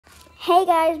Hey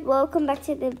guys, welcome back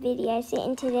to the video. So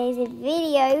in today's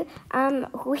video, we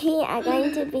are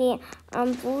going to be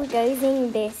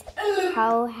bulldozing this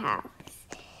whole house.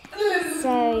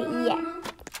 So yeah,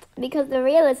 because the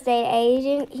real estate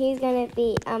agent, he's going to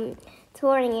be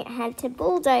touring it, has to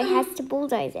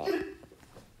bulldoze it.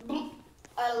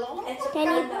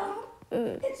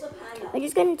 We're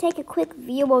just going to take a quick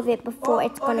view of it before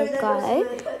it's going to go.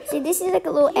 So this is like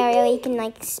a little area where you can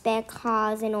like spare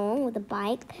cars and all with a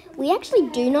bike. We actually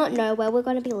do not know where we're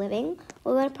going to be living.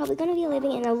 We're probably going to be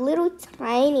living in a little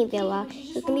tiny villa.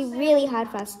 It's going to be really hard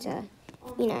for us to,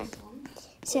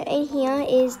 So in here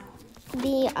is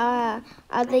the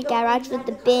other garage with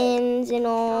the bins and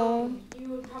all.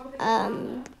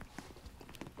 I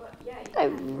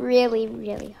really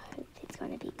hope it's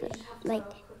going to be good.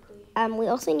 We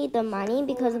also need the money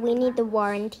because we need the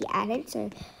warranty added, so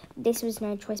this was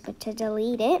no choice but to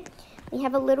delete it. We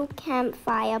have a little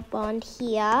campfire bond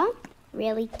here,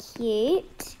 really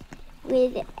cute,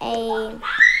 with a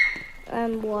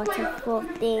waterfall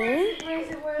thing.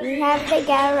 We have the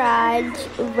garage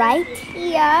right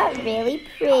here, really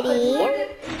pretty.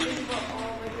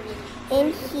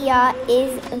 In here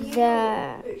is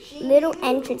the little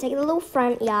entrance, like a little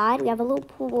front yard. We have a little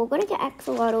pool. We're going to get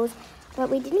axolotls, but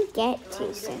we didn't get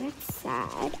to, so that's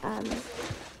sad.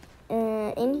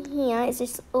 In here is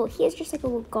just, here's just like a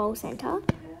little goal center.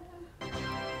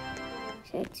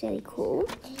 So it's really cool.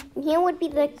 And here would be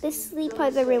the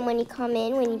sleepover room when you come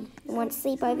in. When you want to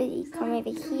sleep over, you come over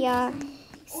here.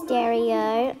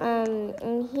 Stereo.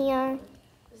 And here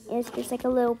is just like a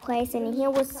little place. And here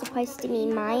was supposed to be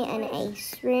my and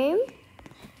Ace room.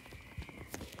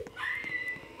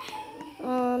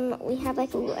 We have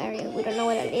like a little area. We don't know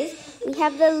what it is. We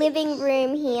have the living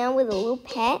room here with a little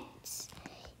pets.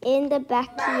 In the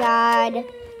backyard,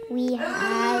 we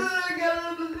have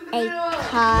a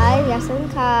car. We have some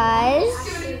cars.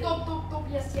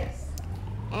 Yes.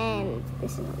 And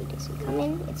this is what we do. So we come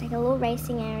in. It's like a little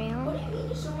racing area.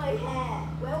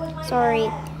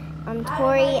 Sorry.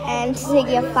 Tori and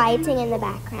Ziggy are fighting in the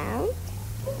background.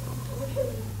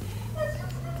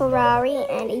 Ferrari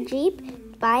and a Jeep.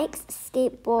 Bikes,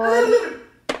 skateboard,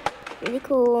 really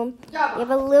cool. We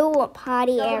have a little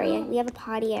party area. We have a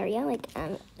party area, like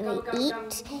they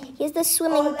eat. Here's the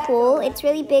swimming pool. It's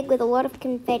really big with a lot of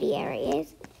confetti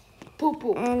areas.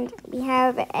 And we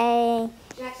have a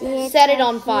set it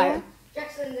on fire.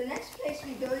 Jackson, the next place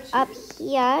we go to. Up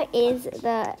here is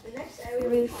the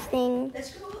roof thing.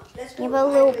 We have a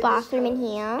little bathroom in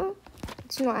here.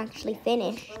 It's not actually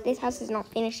finished. This house is not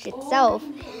finished itself.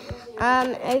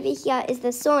 Over here is the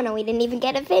sauna. We didn't even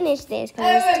get to finish this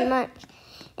because it's too much.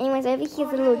 Anyways, over here's a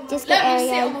little disco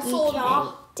area. You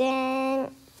can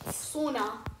dance.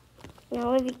 Sauna.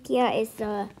 Now over here is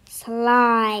the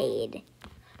slide.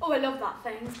 Oh, I love that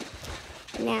thing.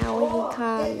 Now we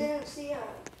come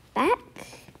back.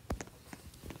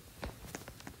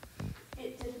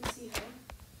 It didn't see her.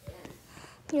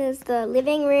 Here's the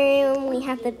living room. We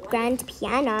have the grand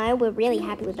piano. We're really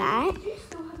happy with that.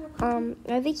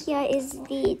 Over here is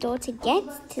the door to get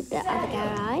to the other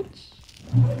garage.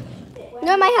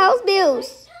 No, my house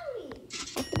bills.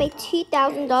 I have to pay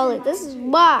 $2,000. This is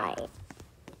why.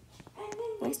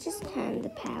 Let's just turn the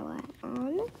power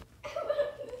on.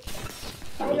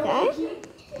 There we go.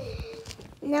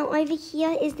 Now over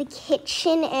here is the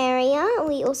kitchen area.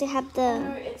 We also have the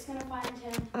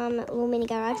little mini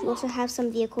garage. We also have some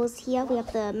vehicles here. We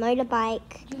have the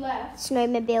motorbike,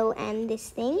 snowmobile, and this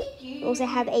thing. We also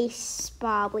have a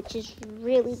spa, which is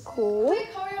really cool.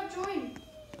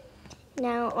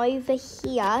 Now over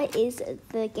here is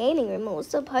the gaming room. It was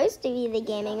supposed to be the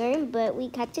gaming room, but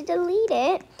we had to delete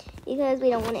it because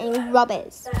we don't want any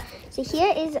robbers. So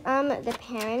here is the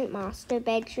parent master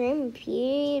bedroom.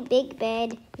 Big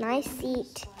bed, nice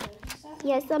seat.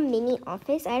 Here's the mini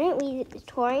office.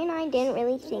 Tori and I didn't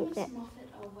really think that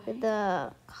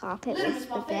the carpet was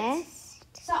the best.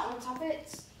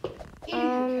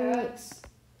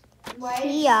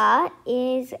 Here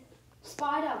is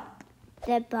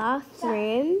the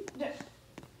bathroom.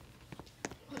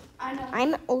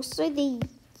 I'm also the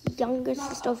younger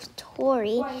sister of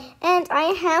Tori, and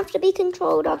I have to be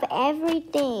controlled of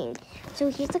everything.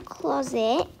 So here's a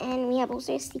closet, and we have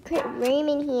also a secret room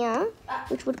in here,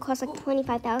 which would cost like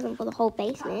 $25,000 for the whole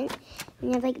basement. And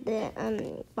we have like the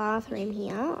bathroom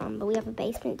here, but we have a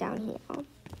basement down here.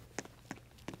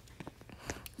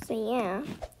 So yeah.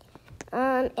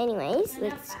 Anyways,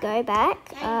 let's go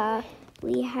back.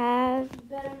 We have.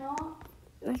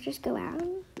 Let's just go out.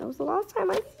 That was the last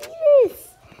time I see this.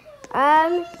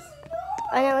 Now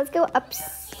let's go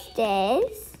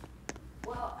upstairs.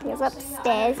 Here's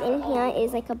upstairs. In here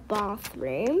is like a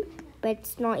bathroom. but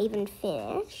it's not even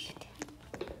finished.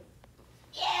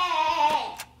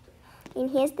 And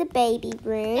here's the baby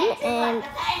room, and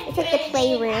it's like the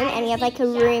playroom, and we have like a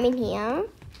room in here.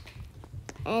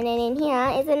 And then in here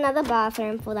is another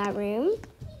bathroom for that room.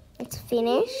 It's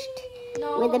finished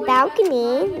with a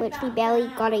balcony, which we barely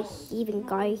got to even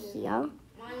go here.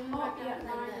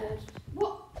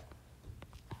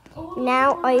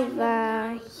 Now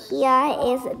over here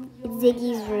is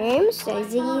Ziggy's room. So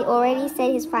Ziggy already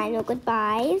said his final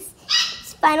goodbyes.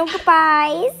 His final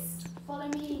goodbyes.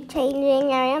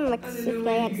 Changing area. I'm like, if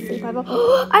I had to sleep over.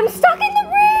 I'm stuck in the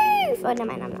roof! Oh, no,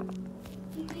 man, I'm not.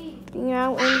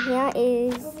 Now in here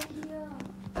is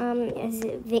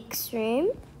Vic's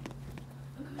room.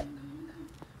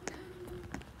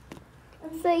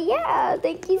 So yeah,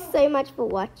 thank you so much for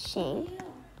watching.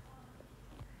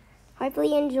 Hopefully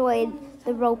you enjoyed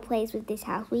the role plays with this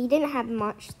house. We didn't have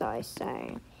much though,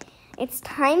 so it's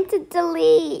time to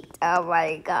delete. Oh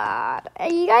my god. Are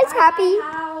you guys happy?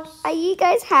 Are you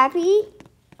guys happy?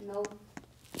 No.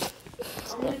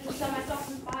 I'm going to set myself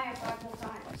on fire 5 more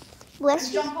times.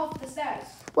 Let's Jump off the stairs.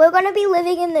 We're gonna be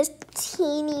living in this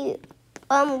teeny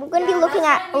we're gonna be looking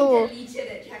at Deleted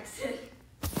it, Jackson.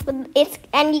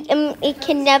 it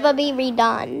can never be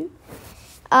redone.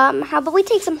 How about we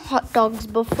take some hot dogs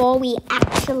before we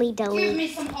actually delete? Give me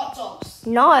some hot dogs.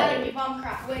 No. Give me bum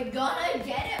crack. We're gonna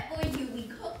get it for you. We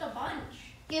cooked a bunch.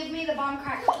 Give me the bum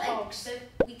crack hot dogs.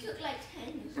 We cooked like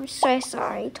 10. I'm so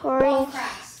sorry, Tori. Bum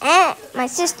cracks. And my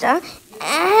sister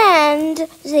and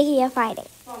Ziggy are fighting.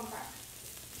 Bum crack.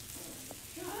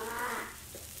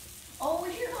 Oh,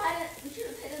 we should have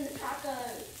hid in the taco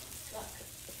truck.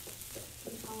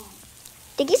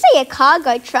 Did you say a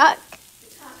cargo truck?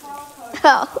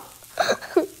 Oh.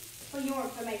 For your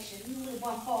information, you little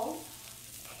bum hole.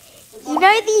 You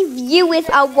know the viewers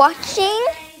are watching?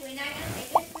 We're not gonna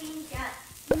take a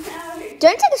screenshot.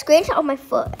 Don't take a screenshot of my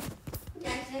foot.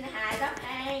 Jackson has a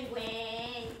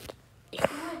penguin. No, I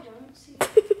don't see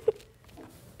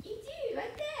You do,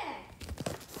 right there.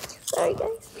 Sorry,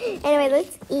 guys. Anyway,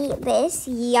 let's eat this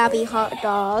yummy hot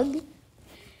dog.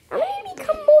 I'm gonna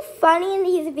become more funny in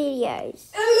these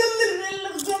videos.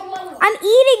 I'm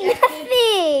eating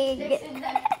nothing.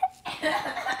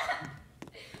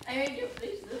 I made you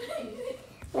finish the thing.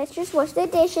 Let's just wash the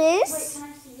dishes. Wait, can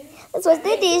I see it? Let's wash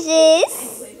the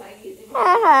dishes.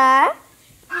 Haha.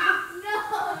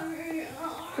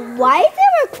 No. Why is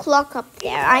there a clock up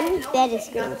there? I'm better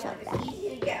screenshot that. Easy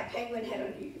to get a penguin head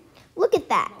on you. Look at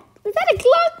that. Is that a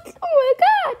clock? Oh my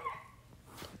god.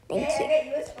 Thank you. Get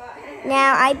you a spot.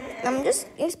 Now I'm just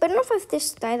it's better if I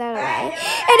just throw that away.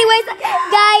 Anyways,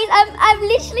 guys, I'm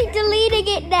literally deleting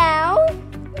it now.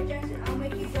 Wait, Jackson, I'll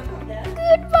make you jump up there.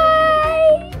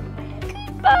 Goodbye.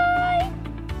 Goodbye.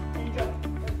 And jump.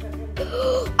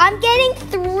 I'm getting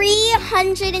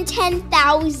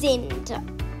 310,000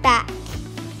 back.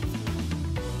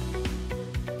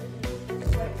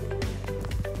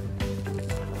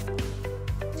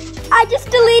 I just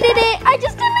deleted it. I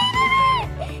just deleted it.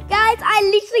 Guys, I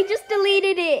literally just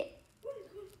deleted it.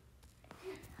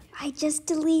 I just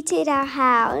deleted our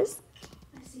house.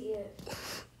 I see it.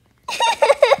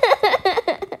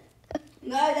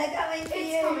 No, they're coming for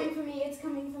It's you. coming for me. It's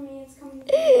coming for me. It's coming for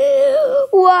me.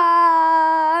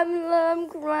 Wow, I'm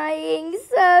crying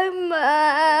so much.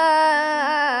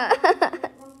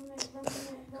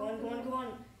 Go on, go on, go on.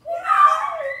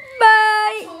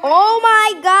 Bye. Oh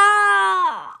my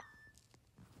god.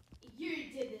 You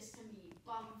did this to me,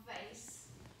 bum face.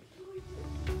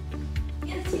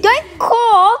 Don't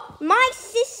call my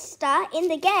sister in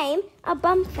the game a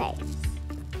bum face.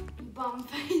 You bum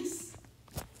face.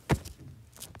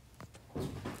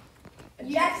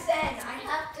 Jackson, I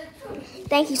have to.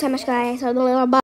 Thank you so much, guys. Bye.